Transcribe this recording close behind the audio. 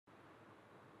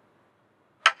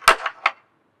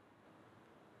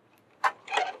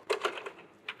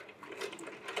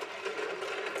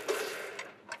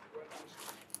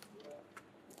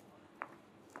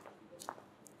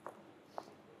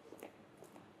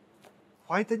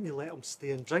Why didn't you let him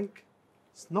stay and drink?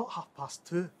 It's not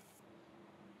 2:30.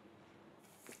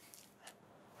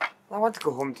 I want to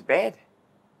go home to bed.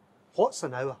 What's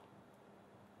an hour?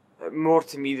 More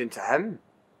to me than to him.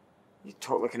 You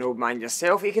talk like an old man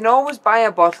yourself. You can always buy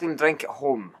a bottle and drink at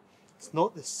home. It's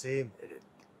not the same.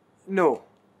 No,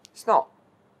 it's not.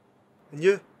 And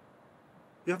you?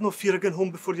 You have no fear of going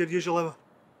home before your usual hour?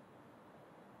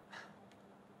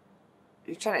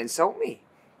 You're trying to insult me?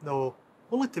 No,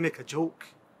 only to make a joke.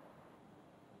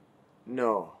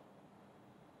 No.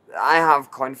 I have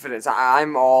confidence.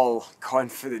 I'm all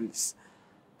confidence.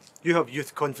 You have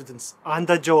youth confidence and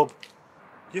a job.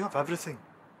 You have everything.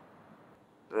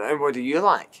 And what do you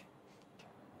like?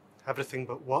 Everything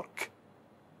but work.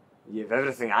 You have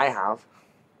everything I have.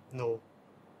 No.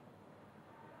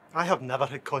 I have never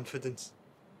had confidence.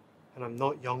 And I'm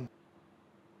not young.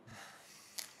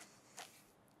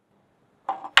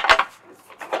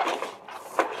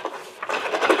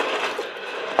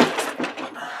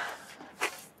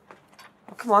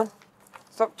 Oh, come on.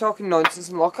 Stop talking nonsense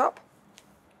and lock up.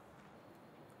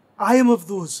 I am of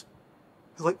those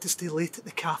who like to stay late at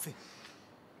the cafe.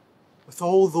 With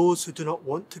all those who do not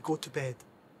want to go to bed.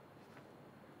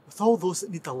 With all those that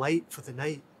need a light for the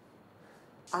night.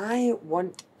 I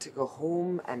want to go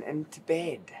home and into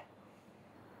bed.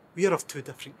 We are of two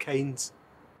different kinds.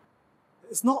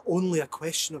 It's not only a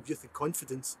question of youth and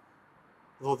confidence,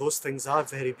 though those things are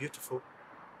very beautiful.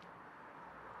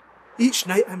 Each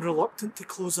night I'm reluctant to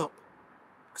close up,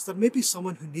 because there may be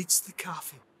someone who needs the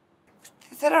cafe.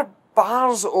 There are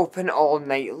bars open all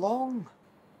night long.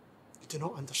 You do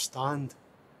not understand.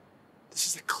 This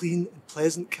is a clean and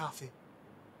pleasant cafe.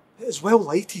 It is well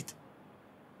lighted.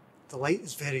 The light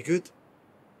is very good.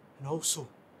 And also,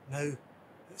 now,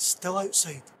 it's still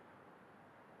outside.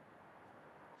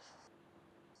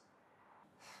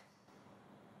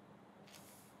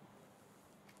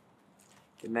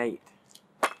 Good night.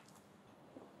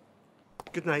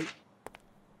 Good night.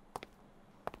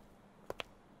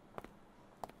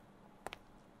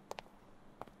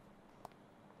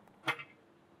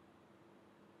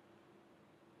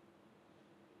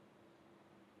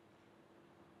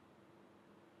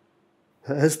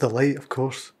 It is the light, of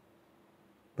course,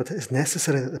 but it is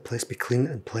necessary that the place be clean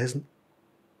and pleasant.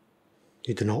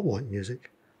 You do not want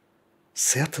music.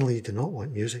 Certainly you do not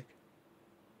want music.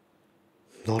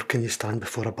 Nor can you stand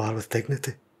before a bar with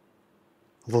dignity,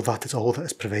 although that is all that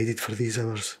is provided for these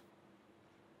hours.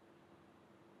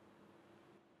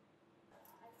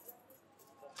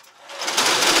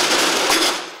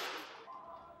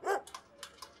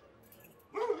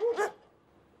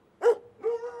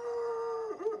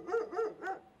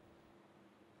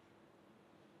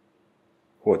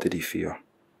 What did he fear?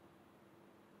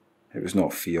 It was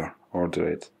not fear or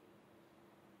dread. It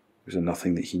was a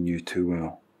nothing that he knew too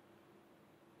well.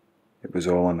 It was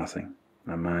all a nothing,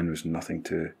 and a man was nothing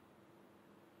too.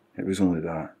 It was only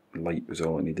that, light was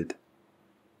all it needed,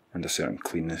 and a certain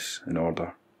cleanness and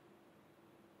order.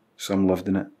 Some lived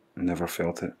in it and never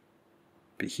felt it,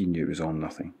 but he knew it was all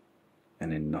nothing,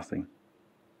 and in nothing,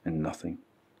 and nothing,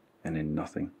 and in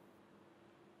nothing.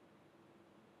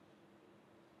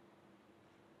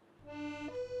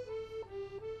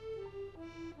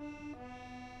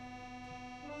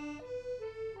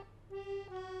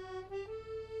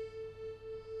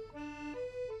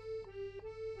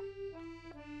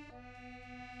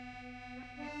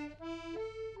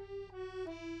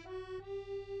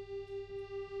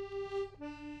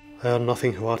 I am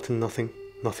nothing who art in nothing,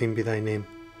 nothing be thy name.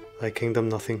 Thy kingdom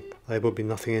nothing, thy will be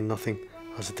nothing in nothing,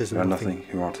 as it is in nothing.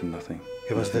 Who art in nothing.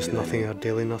 Give us this nothing, our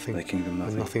daily nothing. Thy kingdom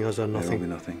nothing. And nothing as our nothing. Thy will be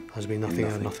nothing. As be nothing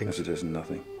our nothing. As it is in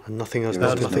nothing. And nothing as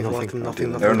There is nothing, nothing,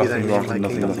 nothing, There are nothing, nothing,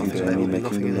 nothing, nothing, nothing, thy will be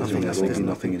nothing in nothing, as it is in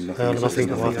nothing, nothing. nothing. There are nothing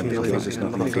who art in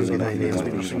nothing, nothing be thy name.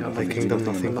 Thy kingdom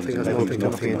nothing, thy will be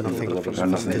nothing in nothing,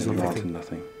 as it is in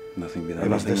nothing. Nothing be thy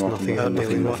Give us this nothing, our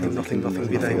daily nothing, nothing, nothing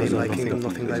be thy name, thy kingdom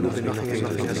nothing, thy will be nothing in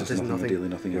nothing, as it is in nothing.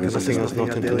 Nothing as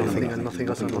not into nothing, and nothing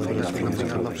as nothing, as we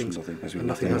nothing are nothing, and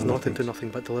nothing as not into nothing,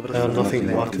 but deliver us from nothing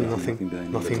who art in nothing,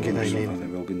 nothing be thy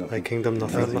name, thy kingdom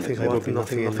nothing, nothing, thy will be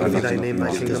nothing in nothing, be thy name,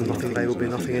 thy kingdom nothing, thy will be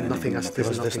nothing in nothing, as it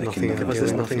is in nothing. Give us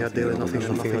this nothing, our daily nothing,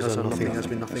 and nothing as our nothing, as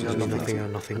we nothing are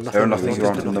nothing. There are nothing who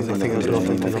art in nothing, nothing as not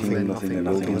into nothing, nothing, and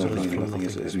nothing as nothing,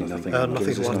 as it is in nothing. There are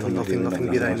nothing who art in nothing,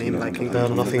 nothing be thy name, thy kingdom. There are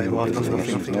nothing who art in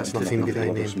nothing, nothing be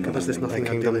thy name. Give us this nothing,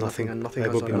 our daily nothing, and nothing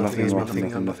as our nothing, as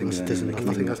nothing, and nothing as it is in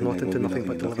nothing, as not into nothing,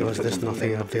 but deliver us this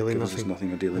nothing, our daily nothing,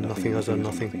 and nothing as our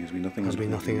nothing, as we nothing are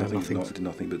nothing,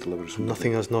 and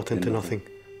nothing as not into nothing,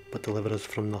 but deliver us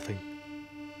from nothing,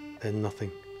 then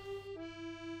nothing.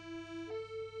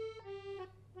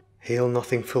 Hail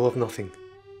nothing full of nothing,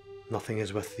 nothing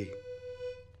is with thee.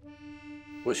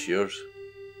 What's yours?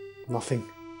 Nothing.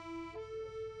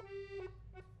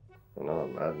 Another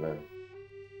madman.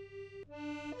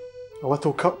 A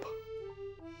little cup.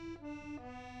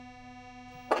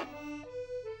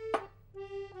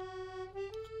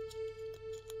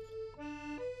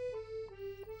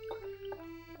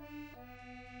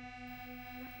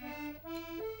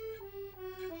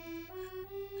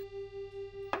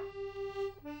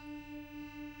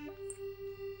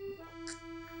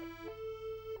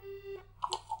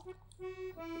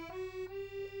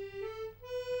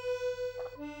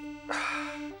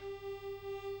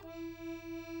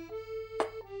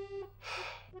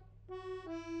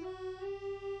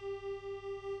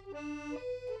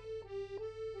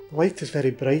 The light is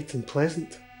very bright and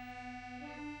pleasant.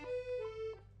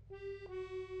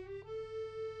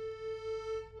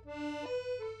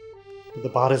 But the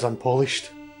bar is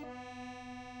unpolished.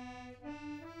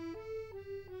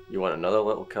 You want another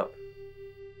little cup?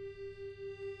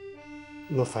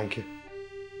 No, thank you.